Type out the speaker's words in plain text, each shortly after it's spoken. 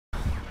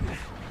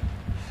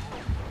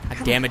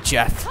Damn it,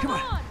 Jeff. Come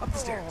on, up the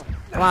stairs.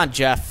 Come on,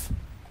 Jeff.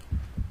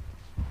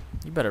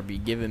 You better be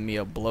giving me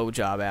a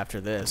blowjob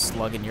after this,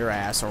 lugging your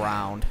ass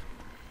around.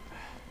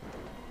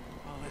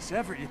 All this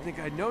effort, you'd think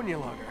I'd known you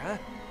longer, huh?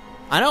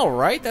 I know,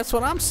 right? That's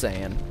what I'm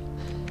saying.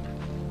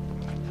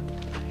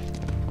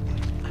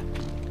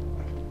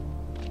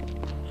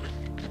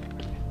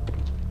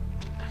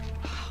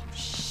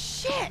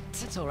 Shit!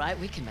 It's all right.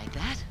 We can make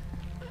that.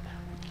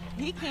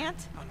 He can't.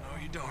 Oh,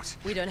 no, you don't.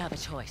 We don't have a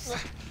choice.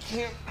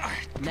 Can't.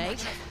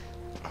 Nate?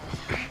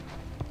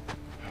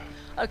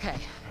 Okay.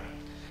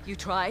 You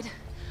tried,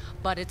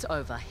 but it's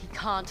over. He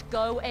can't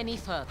go any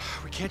further.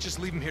 We can't just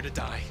leave him here to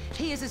die.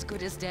 He is as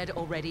good as dead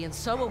already, and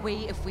so are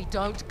we if we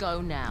don't go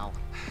now.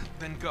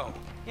 Then go.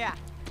 Yeah.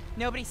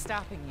 Nobody's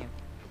stopping you.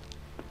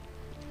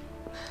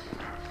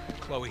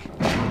 Chloe.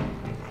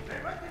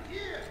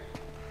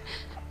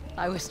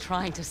 I was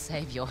trying to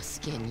save your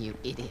skin, you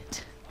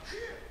idiot.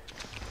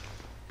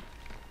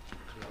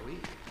 Chloe?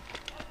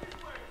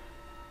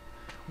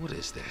 What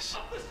is this?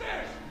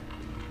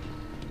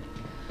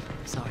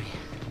 Sorry.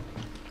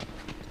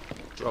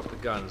 Drop the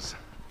guns.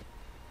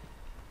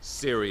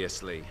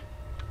 Seriously.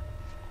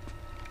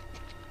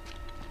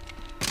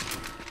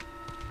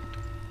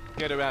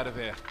 Get her out of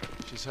here.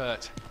 She's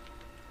hurt.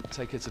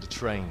 Take her to the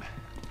train.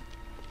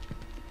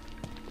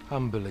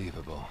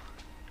 Unbelievable.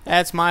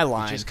 That's my You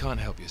line. just can't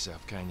help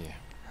yourself, can you?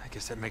 I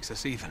guess that makes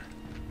us even.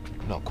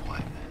 Not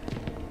quite.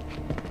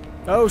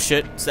 Oh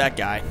shit, it's that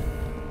guy.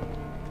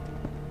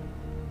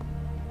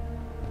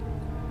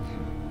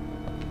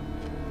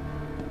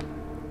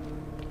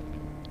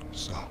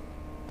 So,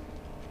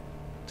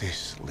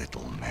 this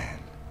little man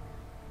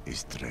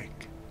is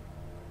Drake.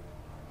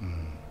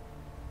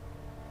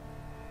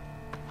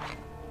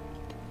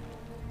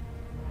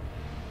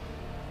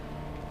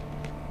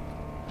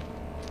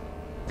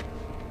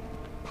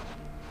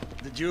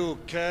 Did you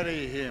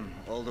carry him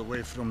all the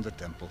way from the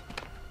temple?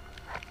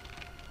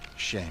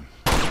 Shame.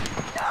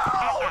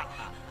 No!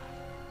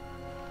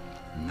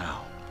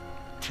 Now,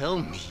 tell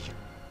me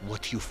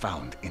what you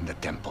found in the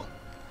temple.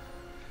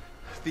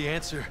 The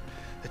answer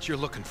that you're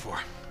looking for.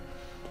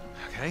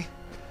 Okay?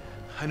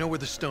 I know where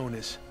the stone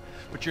is,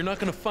 but you're not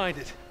gonna find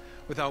it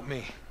without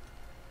me.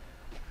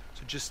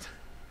 So just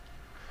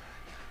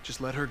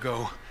let her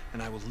go,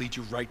 and I will lead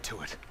you right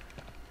to it.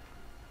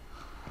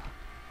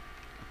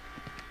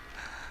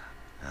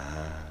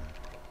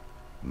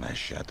 My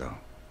shadow.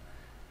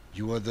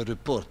 You are the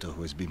reporter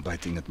who has been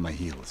biting at my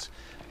heels.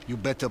 You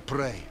better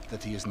pray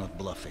that he is not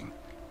bluffing.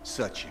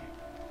 Search him.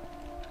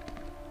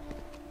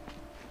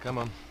 Come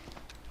on.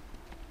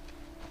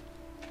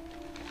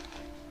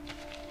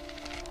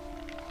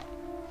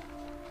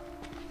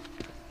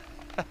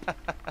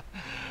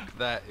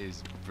 That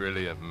is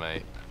brilliant,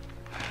 mate.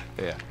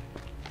 Here.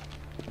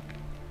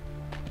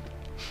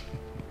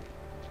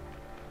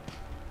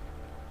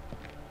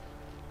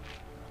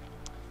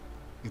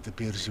 It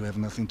appears you have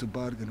nothing to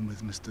bargain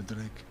with, Mr.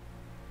 Drake.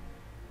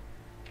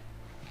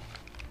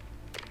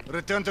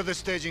 Return to the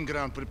staging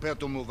ground. Prepare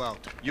to move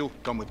out. You,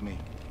 come with me.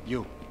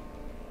 You.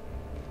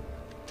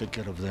 Take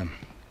care of them.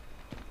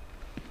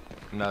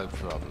 No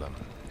problem.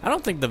 I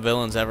don't think the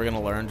villain's ever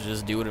gonna learn to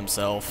just do it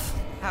himself.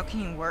 How can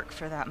you work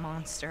for that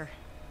monster?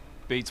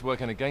 Beats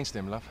working against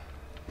him, love.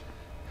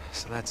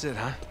 So that's it,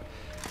 huh?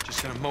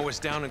 Just gonna mow us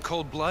down in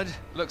cold blood?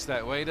 Looks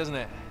that way, doesn't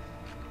it?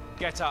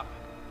 Get up.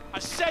 I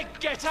said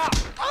get up!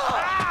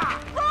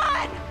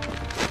 Run!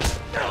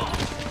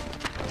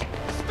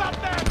 Stop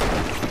them!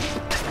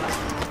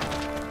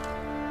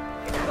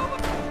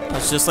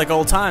 It's just like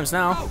old times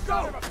now.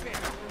 Go!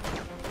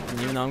 And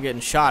even though I'm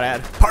getting shot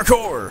at.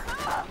 Parkour!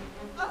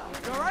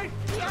 You alright?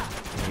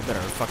 You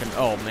better fucking.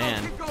 Oh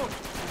man. Keep going.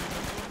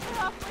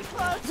 Awfully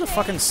close. This is a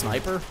fucking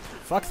sniper.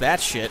 Fuck that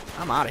shit.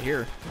 I'm out of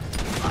here.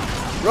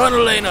 Run,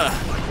 Elena!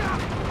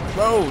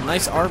 Whoa,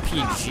 nice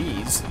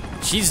RPGs.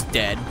 She's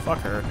dead. Fuck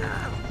her.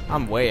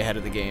 I'm way ahead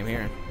of the game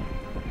here.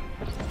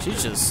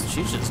 She's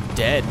just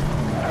dead.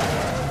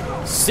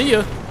 See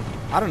ya.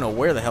 I don't know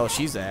where the hell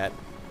she's at.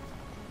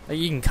 Like,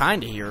 you can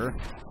kind of hear her.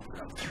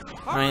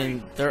 I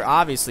mean, they're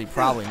obviously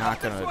probably not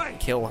gonna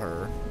kill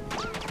her.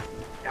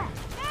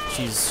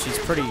 She's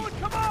pretty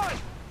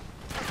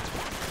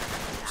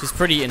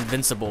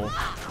invincible,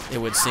 it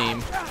would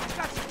seem.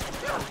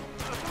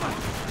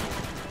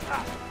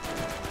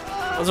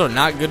 Those are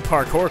not good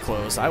parkour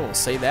clothes. I will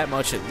say that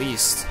much at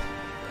least.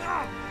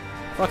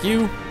 Fuck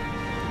you.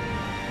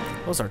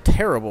 Those are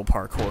terrible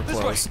parkour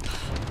clothes.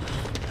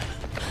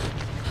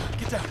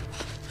 Get down.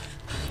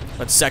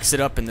 Let's sex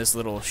it up in this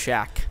little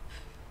shack.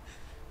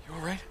 You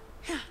alright?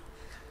 Yeah.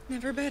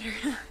 Never better.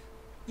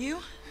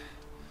 You?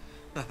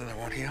 Nothing I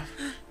won't heal.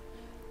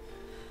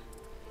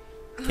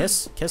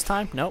 Kiss? Kiss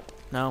time? Nope.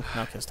 No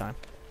kiss time.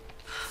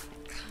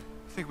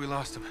 I think we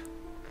lost him.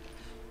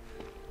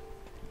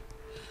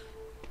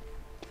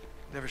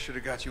 Never should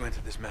have got you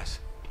into this mess.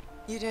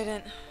 You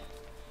didn't.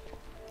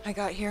 I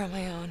got here on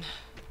my own.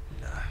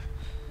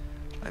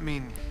 I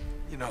mean,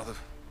 you know, the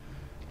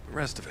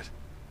rest of it.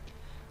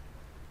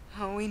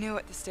 Oh, we knew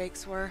what the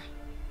stakes were.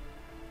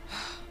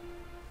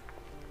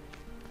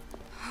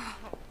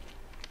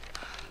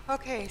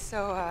 Okay,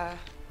 so,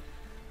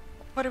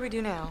 what do we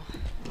do now?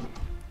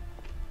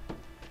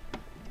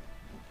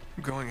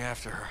 I'm going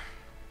after her.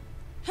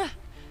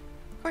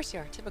 Of course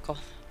you are. Typical.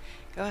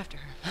 Go after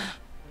her.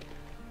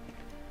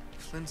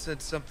 Flynn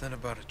said something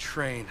about a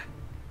train.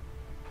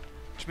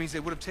 Which means they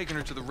would have taken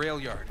her to the rail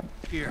yard.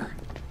 Here.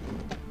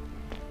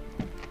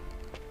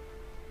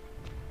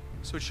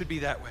 So it should be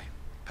that way.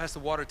 Past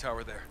the water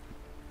tower there.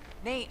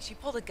 Nate, she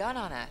pulled a gun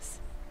on us.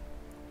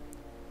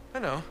 I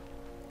know.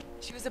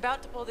 She was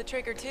about to pull the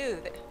trigger, too.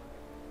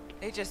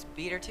 They just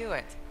beat her to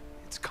it.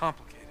 It's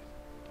complicated.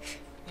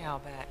 Yeah, I'll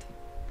bet.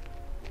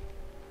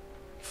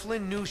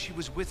 Flynn knew she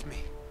was with me.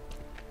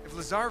 If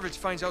Lazarevich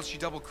finds out she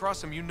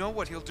double-crossed him, you know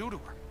what he'll do to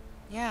her.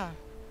 Yeah,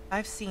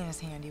 I've seen his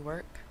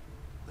handiwork.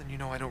 Then you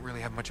know I don't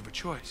really have much of a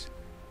choice.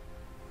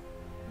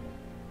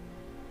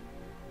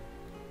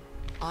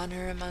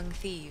 Honor among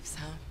thieves,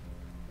 huh?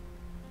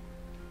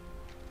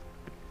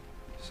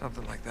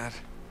 Something like that.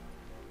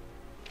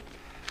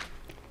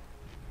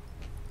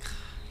 I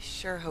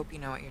sure hope you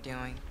know what you're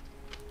doing.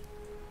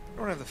 I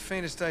don't have the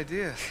faintest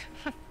idea.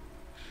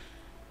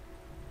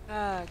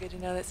 Ah, good to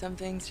know that some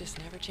things just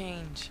never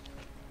change.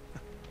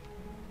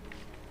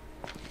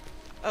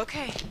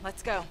 Okay,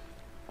 let's go.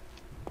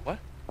 What?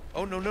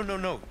 Oh, no, no, no,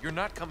 no. You're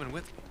not coming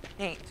with me.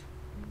 Nate,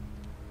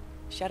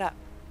 shut up,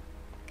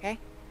 okay?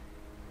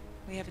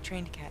 We have a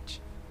train to catch.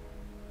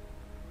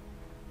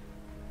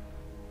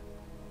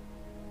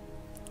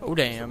 Oh,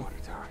 damn.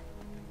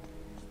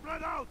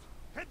 Spread out!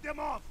 Hit them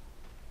off!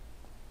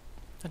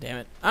 God damn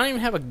it. I don't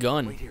even have a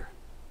gun. Wait here.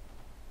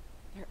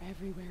 They're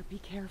everywhere. Be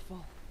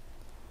careful.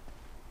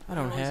 I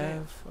don't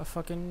have a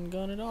fucking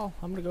gun at all.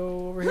 I'm gonna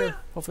go over here.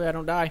 Hopefully I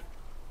don't die.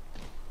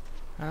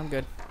 I'm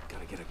good.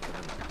 Gotta get a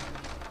gun.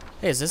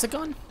 Hey, is this a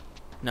gun?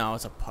 No,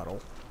 it's a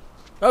puddle.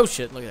 Oh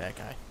shit, look at that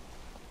guy.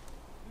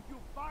 Did you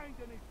find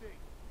anything?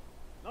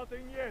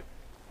 Nothing yet.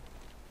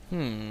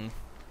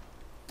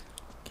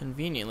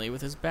 Conveniently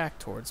with his back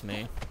towards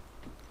me.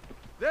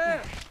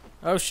 There!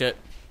 Oh shit.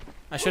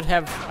 I should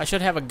have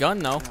a gun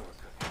though.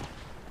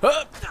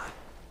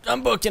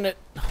 I'm booking it.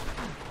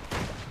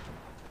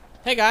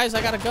 Hey guys,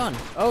 I got a gun.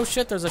 Oh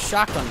shit, there's a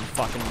shotgun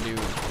fucking dude.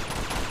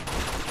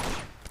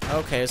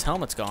 Okay, his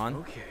helmet's gone.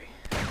 Okay.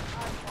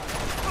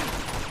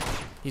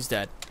 He's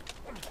dead.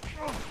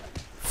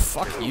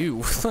 Fuck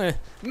you.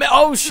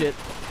 Oh shit.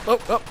 Oh,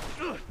 oh.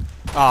 Oh,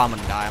 I'm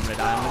gonna die. I'm gonna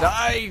die. I'm gonna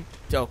die.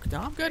 Oh, no,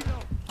 I'm good.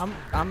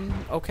 I'm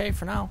okay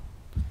for now.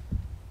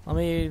 Let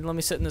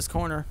me sit in this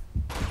corner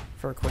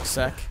for a quick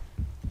sec.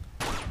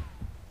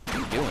 What are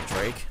you doing,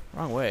 Drake?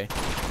 Wrong way.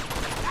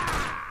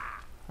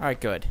 All right,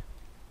 good.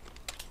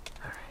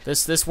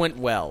 This went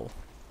well.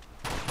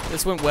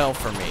 This went well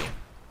for me.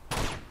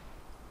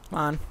 Come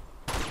on.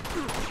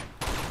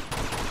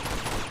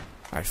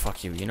 Alright,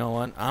 fuck you. You know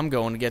what? I'm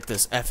going to get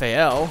this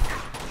FAL.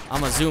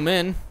 I'm gonna zoom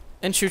in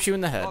and shoot you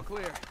in the head. All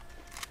clear.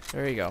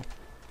 There you go.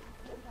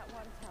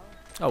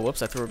 Oh,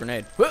 whoops, I threw a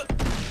grenade. Whoop!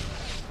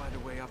 Find a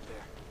way up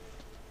there.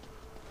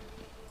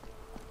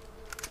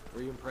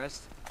 Were you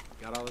impressed?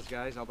 Got all those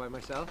guys all by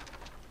myself?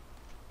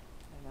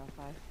 I don't know if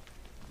I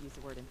use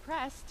the word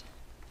impressed.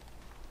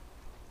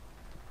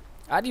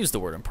 I'd use the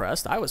word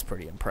impressed. I was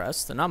pretty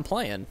impressed, and I'm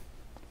playing.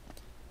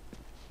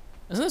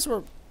 Isn't this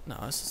where... No,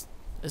 is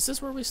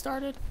this where we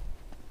started?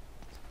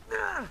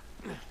 I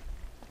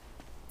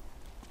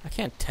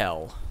can't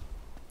tell.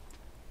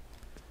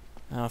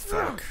 Oh,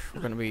 fuck.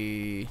 We're gonna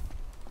be...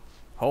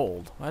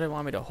 Hold. Why do they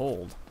want me to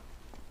hold?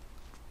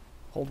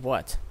 Hold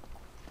what?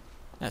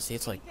 Yeah, see,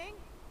 it's like...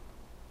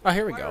 Oh,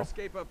 here we Fire go.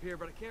 escape up here,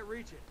 but I can't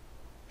reach it.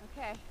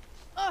 Okay.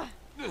 I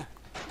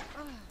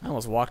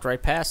almost walked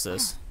right past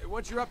this. Hey,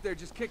 once you're up there,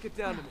 just kick it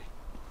down to me.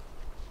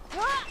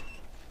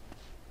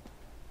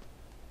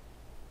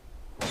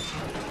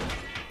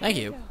 Thank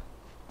you.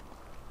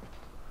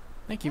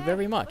 Thank you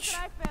very much.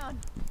 Look what I found.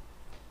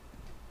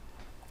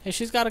 Hey,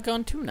 she's got a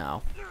gun too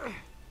now.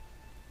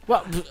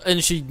 Well,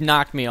 and she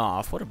knocked me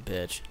off. What a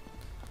bitch.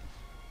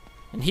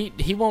 And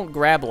he won't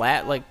grab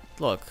like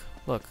look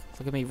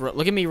at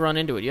me run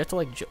into it. You have to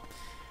like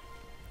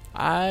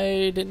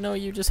I didn't know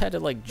you just had to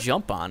like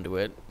jump onto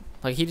it.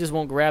 Like he just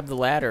won't grab the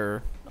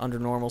ladder under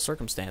normal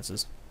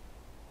circumstances.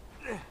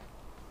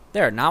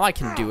 There, now I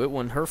can do it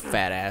when her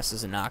fat ass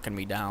isn't knocking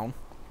me down.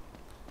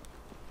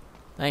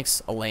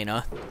 Thanks,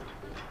 Elena.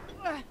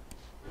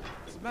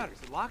 What's the matter?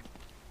 Is it locked?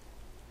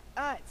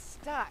 It's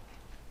stuck.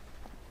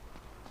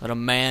 Let a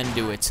man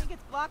do I it. think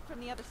it's blocked from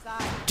the other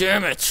side.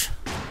 Damn it!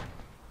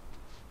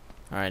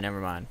 Alright,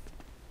 never mind.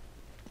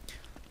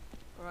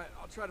 All right,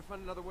 I'll try to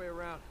find another way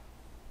around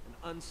and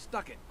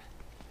unstuck it.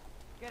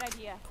 Good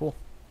idea. Cool.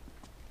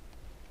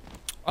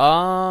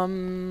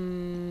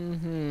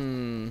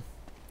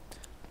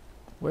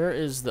 Where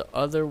is the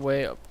other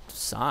way up?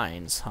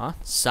 Signs, huh?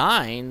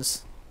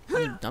 Signs?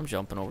 I'm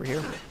jumping over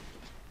here.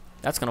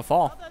 That's gonna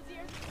fall. All those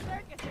years in the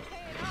circus are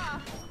paying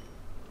off.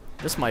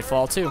 This might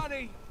fall too.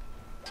 Funny.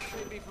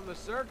 Maybe from the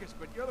circus,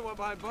 but you're the one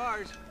behind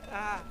bars.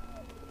 Ah.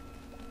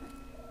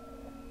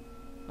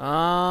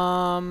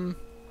 Can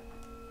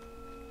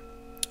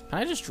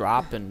I just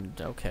drop and...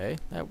 Okay,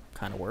 that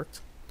kind of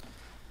worked.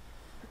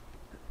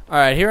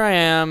 Alright, here I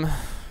am.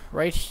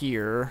 Right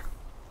here.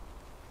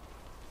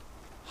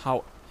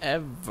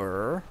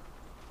 However,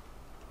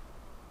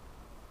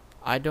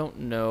 I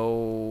don't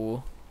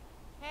know.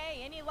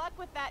 Hey, any luck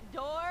with that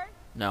door?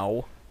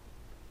 No.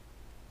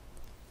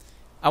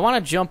 I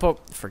want to jump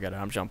up. Forget it.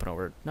 I'm jumping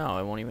over it. No,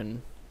 it won't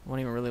even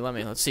really let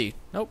me. Let's see.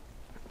 Nope.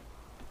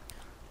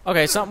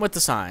 Okay, something with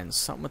the signs.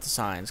 Something with the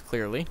signs,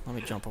 clearly. Let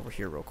me jump over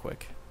here real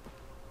quick.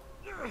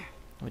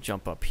 Let me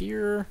jump up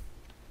here.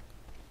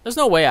 There's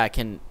no way I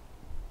can...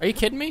 Are you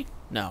kidding me?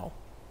 No.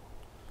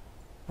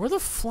 Where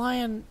the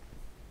flying...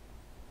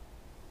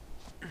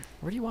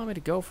 Where do you want me to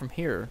go from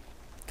here?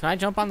 Can I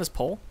jump on this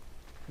pole?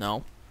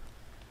 No.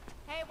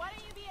 Hey, why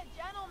don't you be a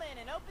gentleman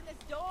and open this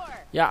door?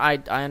 Yeah,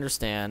 I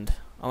understand.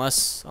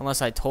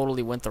 Unless I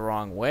totally went the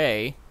wrong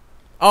way.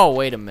 Oh,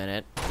 wait a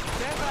minute.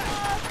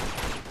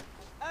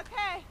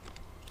 Okay.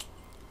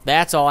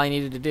 That's all I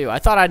needed to do. I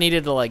thought I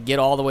needed to, like, get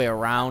all the way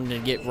around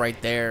and get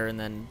right there, and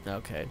then...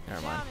 Okay,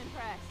 never mind. I'm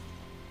impressed.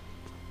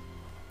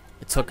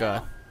 It took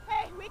a...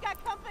 Hey, we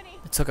got company.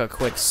 It took a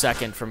quick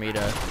second for me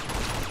to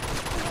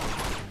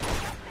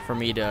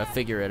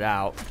figure it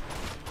out.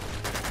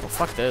 Well,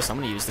 fuck this. I'm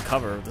gonna use the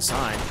cover of the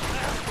sign.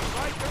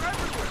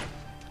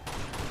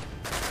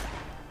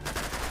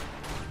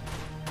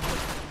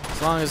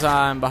 As long as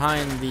I'm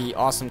behind the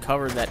awesome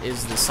cover that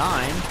is the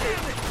sign,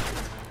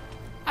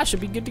 I should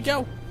be good to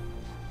go.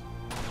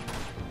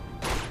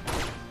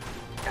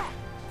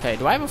 Okay,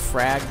 do I have a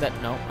frag that...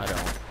 No, I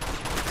don't.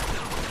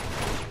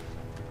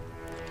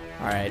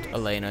 Alright,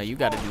 Elena, you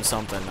gotta do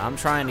something. I'm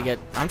trying to get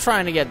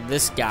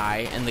this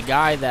guy, and the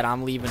guy that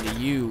I'm leaving to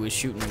you is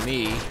shooting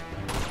me.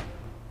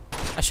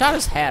 I shot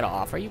his hat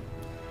off. Are you...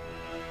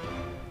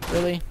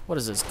 Really? What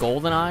is this,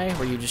 GoldenEye?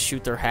 Where you just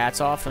shoot their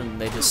hats off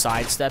and they just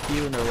sidestep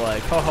you and they're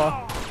like,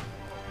 haha.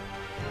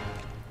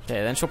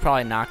 Okay, then she'll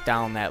probably knock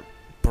down that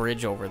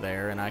bridge over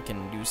there and I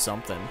can do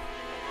something.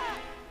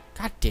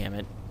 God damn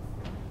it.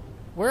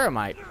 Where am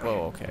I?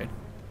 Whoa, okay.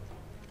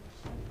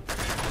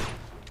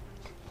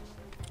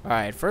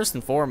 Alright, first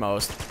and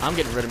foremost, I'm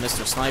getting rid of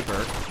Mr.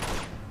 Sniper.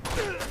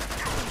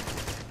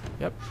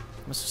 Yep,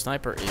 Mr.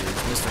 Sniper is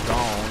Mr.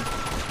 Gone.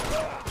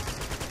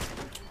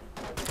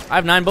 I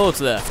have 9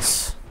 bullets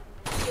left.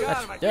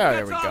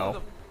 There we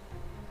go.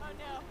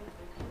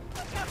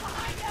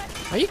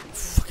 Are you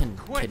fucking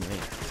kidding me?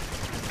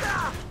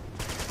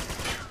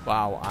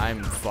 Wow,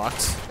 I'm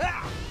fucked.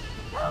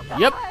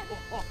 Yep.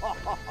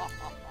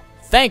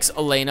 Thanks,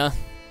 Elena.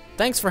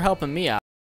 Thanks for helping me out.